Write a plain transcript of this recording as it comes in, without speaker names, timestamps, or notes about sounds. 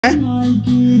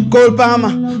Cole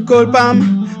Palmer, Cole Palmer,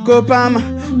 Cole Palmer,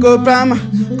 Cole Palmer,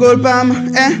 Cole Palmer,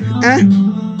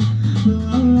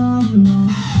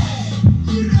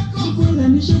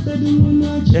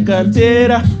 La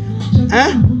cartera,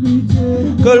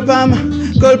 Cole Palmer,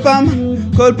 Cole Palmer,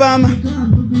 Cole Palmer,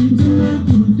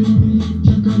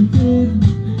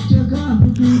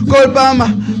 Cole Palmer,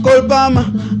 Cole Palmer,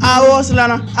 I was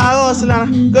Lana,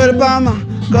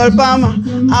 Cole Palmer,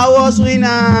 I was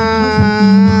winner.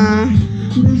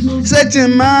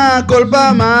 Septima, Cole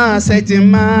Palmer,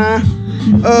 Septima,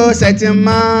 oh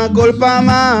Septima, Cole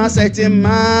Palmer,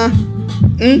 Septima.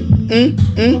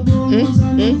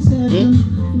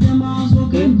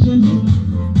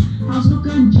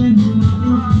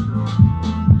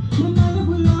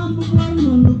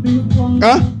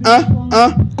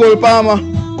 Cole Palmer,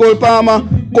 Cole Palmer,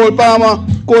 Cole Palmer,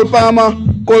 Cole Palmer,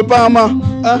 Cole Palmer.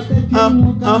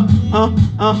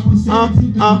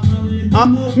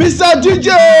 Mr. DJ,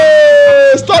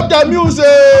 stop the music.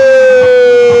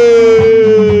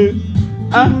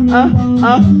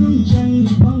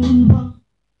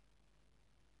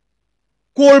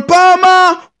 Cole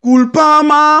Palmer, Cole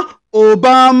Palmer,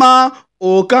 Obama,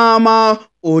 Okama,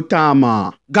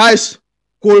 Otama. Guys,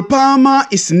 Cole Palmer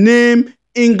is named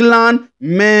England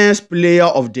Men's Player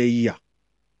of the Year.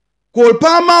 Cole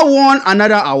Palmer won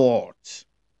another award.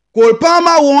 Cole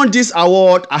Palmer won this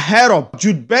award ahead of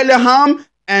Jude Bellingham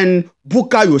and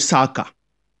Bukayo Saka.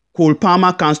 Cole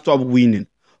Palmer can't stop winning.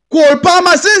 Cole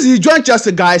Palmer, since he joined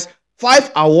Chelsea, guys,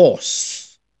 5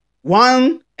 awards.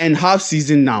 1.5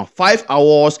 season now. 5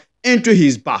 awards into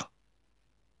his back.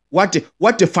 What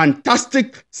a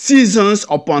fantastic seasons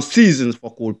upon seasons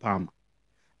for Cole Palmer.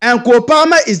 And Cole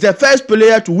Palmer is the first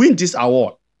player to win this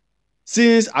award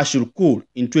since Ashley Cole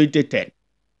in 2010.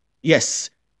 Yes.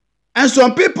 And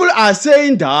some people are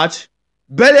saying that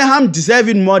Bellingham deserves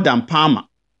it more than Palmer.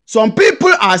 Some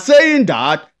people are saying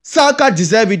that Saka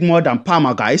deserves it more than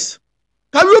Palmer, guys.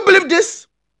 Can you believe this?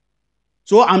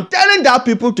 So I'm telling that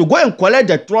people to go and collect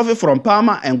the trophy from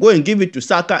Palmer and go and give it to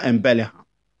Saka and Bellingham.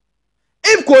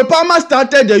 If Cole Palmer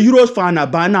started the Euros final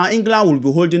by now, England will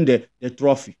be holding the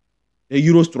trophy. The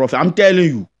Euros trophy. I'm telling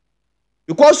you.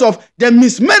 Because of the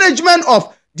mismanagement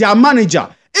of their manager.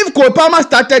 If Cole Palmer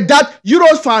started that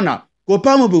Euros final, Cole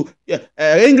Palmer will,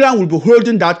 England will be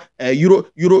holding that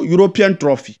European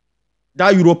trophy.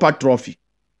 That Europa trophy.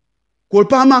 Cole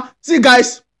Palmer, see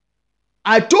guys,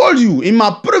 I told you in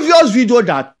my previous video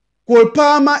that Cole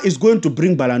Palmer is going to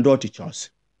bring Ballon d'Or to Chelsea.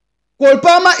 Cole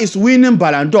Palmer is winning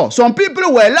Ballon d'Or. Some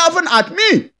people were laughing at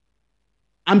me.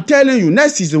 I'm telling you,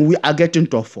 next season we are getting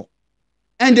top 4.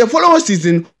 And the following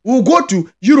season, we'll go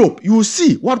to Europe. You will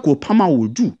see what Cole Palmer will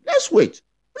do. Let's wait.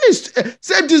 Please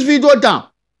save this video down.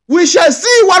 We shall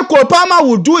see what Cole Palmer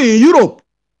will do in Europe.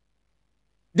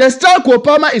 The style Cole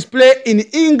Palmer is playing in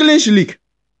English league.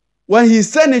 When he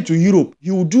send it to Europe,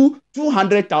 he will do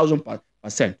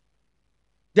 200,000%.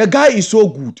 The guy is so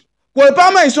good. Cole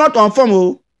Palmer is not on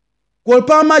form. Cole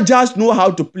Palmer just know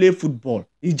how to play football.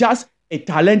 He's just a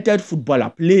talented footballer,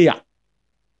 player.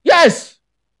 Yes.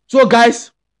 So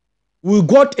guys, we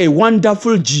got a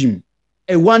wonderful gym,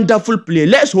 a wonderful player.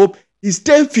 Let's hope he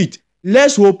stay fit.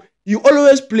 Let's hope he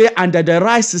always play under the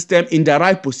right system in the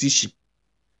right position.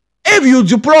 If you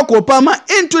deploy Cole Palmer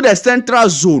into the central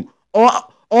zone or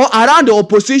around the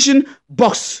opposition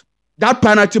box, that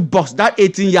penalty box, that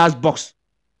 18 yards box,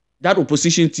 that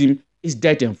opposition team is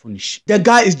dead and finished. The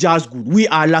guy is just good. We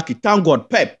are lucky. Thank God.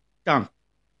 Pep, thank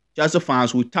Chelsea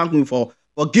fans. We thank him for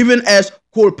giving us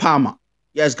Cole Palmer.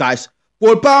 Yes, guys.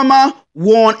 Cole Palmer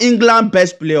won England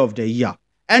Best Player of the Year.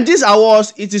 And this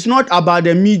awards, it is not about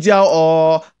the media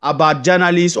or about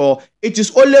journalists, or it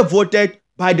is only voted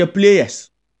by the players.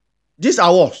 This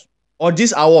awards or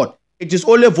this award, it is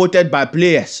only voted by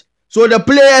players. So the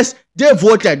players, they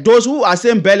voted. Those who are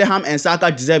saying Bellingham and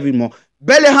Saka deserve it more.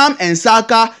 Bellingham and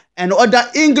Saka and other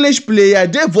English players,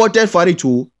 they voted for it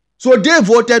too. So they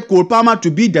voted Cole Palmer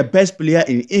to be the best player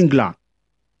in England.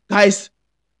 Guys,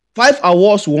 5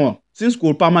 awards won since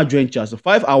Cole Palmer joined Chelsea.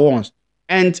 5 awards.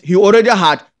 And he already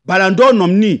had Ballon d'Or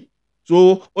nominee.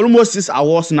 So almost 6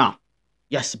 awards now.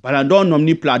 Yes, Ballon d'Or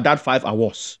nominee plus that 5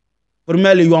 awards.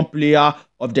 Premier League Player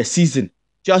of the Season.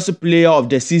 Chelsea Player of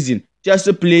the Season.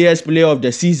 Chelsea Players Player of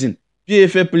the Season.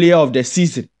 PFA Player of the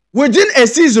Season. Within a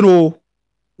season,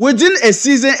 within a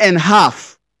season and a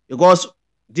half. Because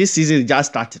this season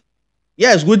just started.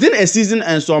 Yes, within a season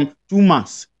and some 2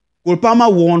 months. Cole Palmer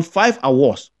won 5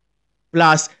 awards.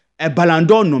 Plus a Ballon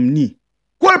d'Or nominee.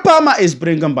 Cole Palmer is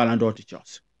bringing Ballon d'Or to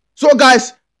Chelsea. So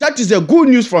guys, that is the good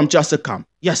news from Chelsea camp.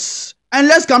 Yes. And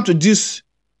let's come to this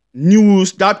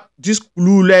news, this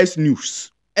clueless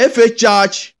news. FA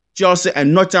charged Chelsea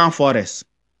and Nottingham Forest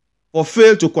for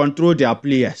fail to control their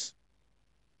players.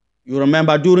 You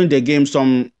remember during the game,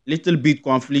 some little bit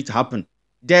conflict happened.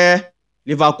 There,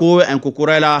 Liverpool and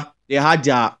Cucurella, they had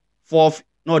their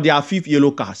fifth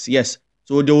yellow cards. Yes.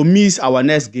 So they will miss our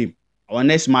next game, our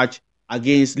next match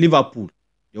against Liverpool.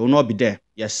 They will not be there.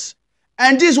 Yes.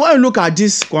 And this, when you look at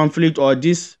this conflict or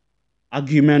this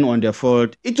argument on the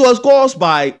field, it was caused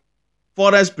by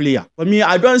Forest player. For me,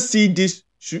 I don't see this.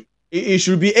 It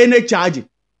should be any charge,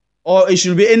 or it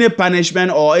should be any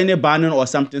punishment or any banning or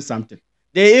something.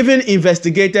 They even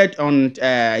investigated on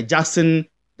Jackson,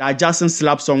 that Jackson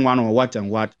slapped someone or what and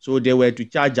what. So they were to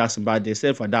charge Jackson, but they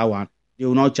said for that one, they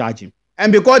will not charge him.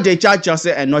 And because they charged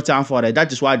Chelsea and Nottingham Forest,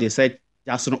 that is why they said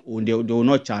Jackson, they will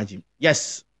not charge him.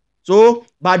 Yes. So,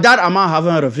 but that amount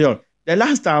haven't revealed. The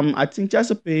last time, I think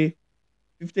Chelsea paid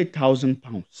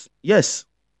 £50,000. Yes.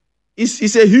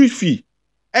 It's a huge fee.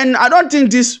 And I don't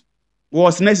think this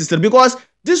was necessary because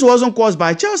this wasn't caused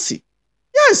by Chelsea.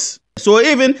 Yes. So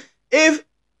even if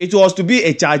it was to be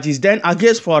a charge, then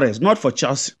against Forest, not for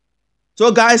Chelsea.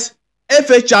 So guys,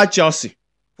 FA charged Chelsea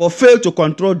for fail to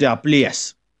control their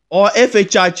players. Or FA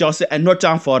charged Chelsea and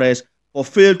Nottingham Forest for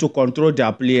fail to control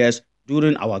their players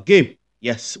during our game.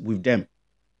 Yes, with them.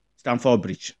 Stamford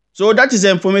Bridge. So that is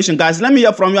the information, guys. Let me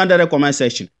hear from you under the comment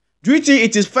section. Do you think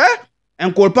it is fair?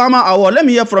 And Cole Palmer award. Let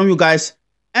me hear from you guys.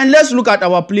 And let's look at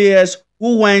our players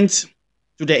who went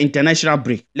to the international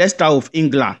break. Let's start with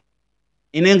England.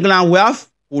 In England, we have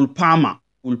Cole Palmer,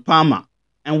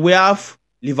 and we have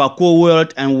Liverpool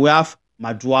World, and we have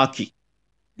Madueke,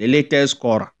 the latest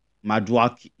scorer.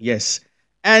 Madueke, yes.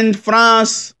 And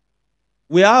France,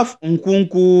 we have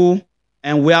Nkunku,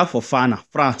 and we have Fofana,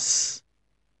 France.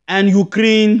 And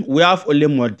Ukraine, we have Ole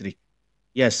Modric,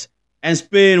 yes. And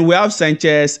Spain, we have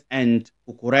Sanchez and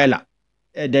Cucurella,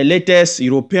 the latest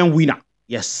European winner,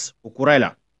 yes,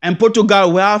 Cucurella. And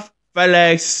Portugal, we have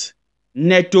Felix,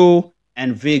 Neto,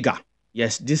 and Vega.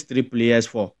 Yes, these three players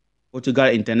for Portugal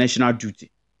international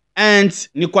duty. And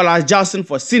Nicolas Jackson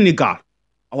for Senegal,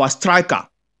 our striker,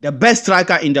 the best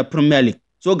striker in the Premier League.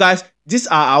 So guys, these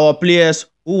are our players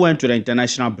who went to the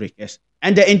international break. Yes.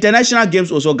 And the international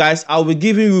games also, guys, I'll be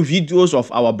giving you videos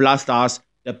of our Black Stars,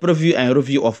 the preview and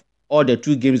review of all the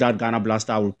 2 games that Ghana Black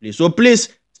Stars will play. So please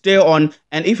stay on.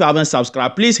 And if you haven't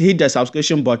subscribed, please hit the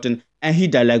subscription button and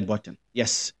hit the like button.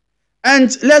 Yes.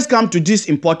 And let's come to this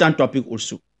important topic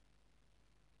also.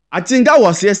 I think that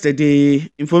was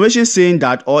yesterday. Information said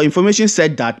that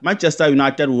Manchester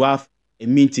United will have a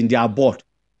meeting, their board,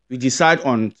 to decide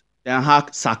on Ten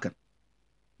Hag sacking.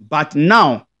 But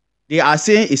now they are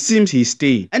saying it seems he's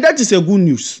staying. And that is a good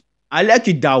news. I like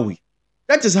it that way.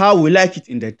 That is how we like it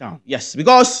in the town. Yes,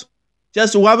 because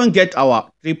just we haven't get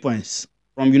our 3 points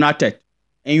from United.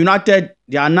 And United,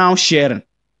 they are now sharing.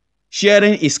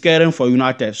 Sharing is caring for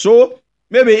United. So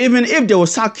maybe even if they will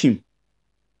sack him,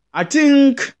 I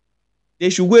think they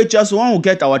should wait just when we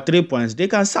get our 3 points. They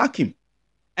can sack him.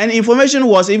 And information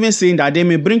was even saying that they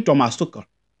may bring Thomas Tuchel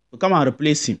to come and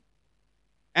replace him.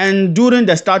 And during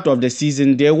the start of the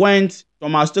season, Thomas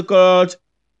Tuchel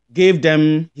gave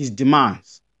them his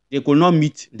demands. They could not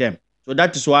meet them. So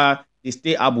that is why they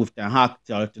stay up with Ten Hag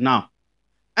till now.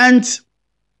 And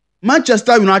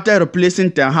Manchester United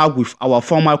replacing Ten Hag with our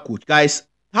former coach. Guys,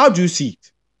 how do you see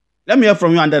it? Let me hear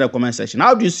from you under the comment section.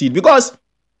 How do you see it? Because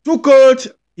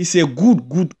Tuchel is a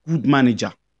good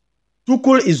manager.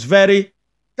 Tuchel is very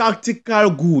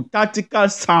tactical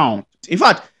sound. In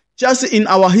fact, Chelsea in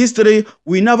our history,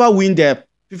 we never win the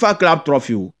FIFA Club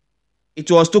Trophy. It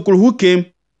was Tuchel who came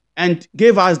and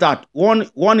gave us that,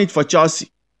 won it for Chelsea.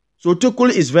 So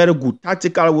Tuchel is very good.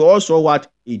 Tactical, we all saw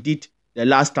what he did the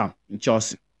last time in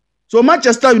Chelsea. So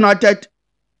Manchester United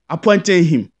appointed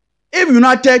him. If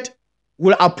United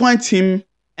will appoint him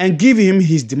and give him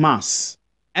his demands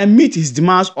and meet his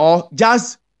demands, or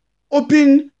just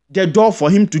open the door for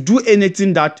him to do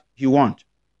anything that he wants.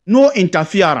 No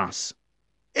interference.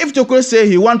 If Tuchel say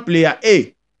he want player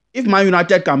A, if Man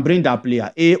United can bring that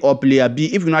player A or player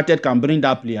B, if United can bring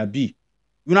that player B,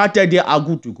 United, they are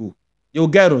good to go. They will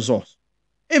get results.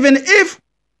 Even if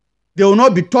they will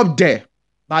not be top there,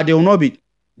 but they will not be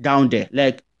down there.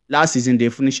 Like last season, they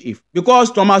finished 8th.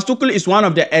 Because Thomas Tuchel is one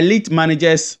of the elite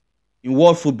managers in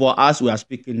world football as we are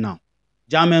speaking now.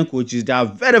 German coaches, they are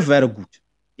very good.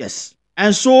 Yes.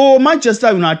 And so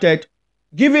Manchester United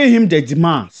giving him the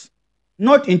demands,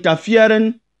 not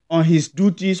interfering on his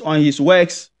duties, on his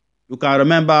works. You can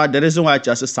remember the reason why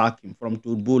Chelsea sacked him from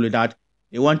Tuchel, that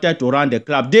they wanted to run the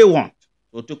club. They want.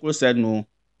 So Tuchel said no,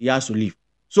 he has to leave.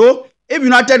 So if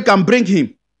United can bring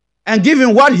him and give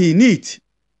him what he needs,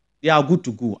 they are good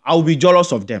to go. I will be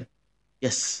jealous of them.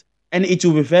 Yes. And it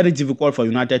will be very difficult for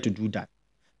United to do that.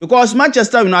 Because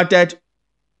Manchester United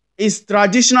is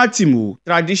traditional team,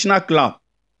 traditional club.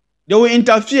 They will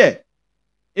interfere.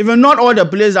 Even not all the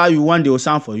players that you want, they will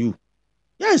sign for you.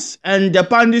 Yes. And the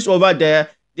pundits over there,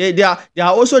 they are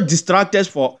also distracted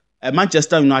for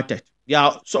Manchester United. They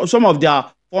are some of their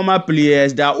former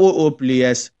players, their old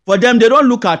players. For them, they don't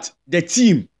look at the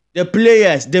team, the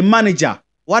players, the manager,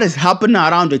 what is happening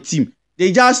around the team.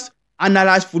 They just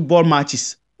analyze football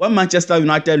matches. When Manchester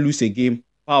United lose a game,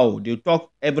 wow, they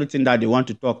talk everything that they want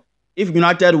to talk. If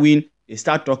United win, they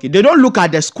start talking. They don't look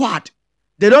at the squad.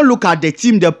 They don't look at the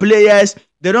team, the players.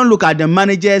 They don't look at the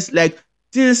managers, like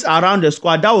things around the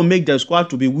squad that will make the squad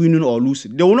to be winning or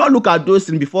losing. They will not look at those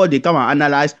things before they come and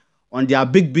analyze on their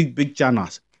big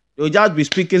channels. They will just be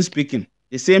speaking.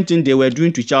 The same thing they were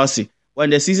doing to Chelsea. When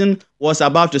the season was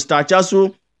about to start,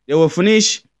 Chelsea, they will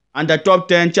finish under top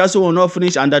 10. Chelsea will not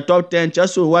finish under top 10.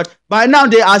 Chelsea will what? By now,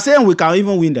 they are saying we can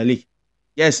even win the league.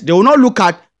 Yes, they will not look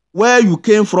at where you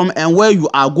came from and where you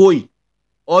are going.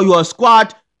 Or your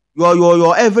squad,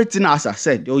 your everything, as I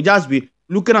said. They will just be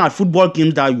looking at football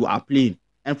games that you are playing.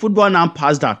 And football now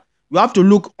past that. You have to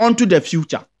look onto the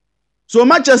future. So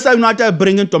Manchester United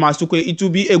bringing Thomas Tuchel, it will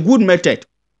be a good method,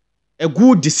 a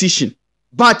good decision.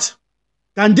 But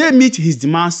can they meet his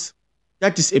demands?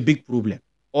 That is a big problem.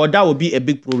 Or that will be a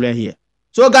big problem here.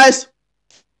 So guys,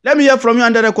 let me hear from you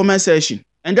under the comment section.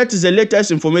 And that is the latest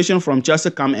information from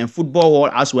Chelsea Camp and Football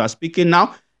World as we are speaking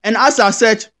now. And as I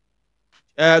said,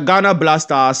 Ghana Black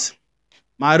Stars,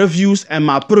 my reviews and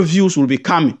my previews will be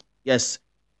coming. Yes,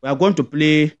 we are going to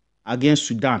play against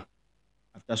Sudan.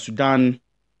 After Sudan,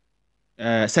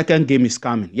 second game is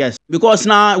coming. Yes, because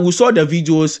now we saw the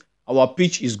videos. Our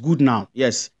pitch is good now.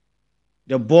 Yes,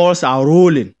 the balls are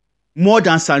rolling. More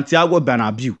than Santiago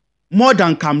Bernabeu. More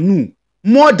than Camp Nou.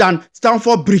 More than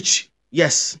Stamford Bridge.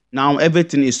 Yes, now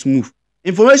everything is smooth.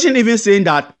 Information even saying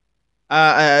that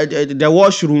the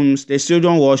washrooms, the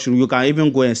stadium washroom, you can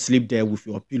even go and sleep there with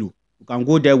your pillow. You can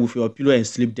go there with your pillow and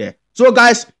sleep there. So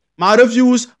guys, my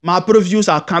reviews, my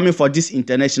previews are coming for these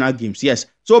international games. Yes.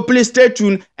 So please stay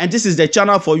tuned. And this is the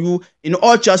channel for you in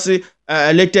all Chelsea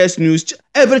latest news,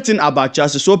 everything about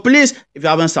Chelsea. So please, if you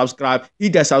haven't subscribed,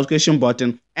 hit the subscription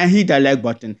button and hit the like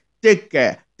button. Take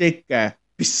care. Take care.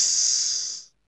 Peace.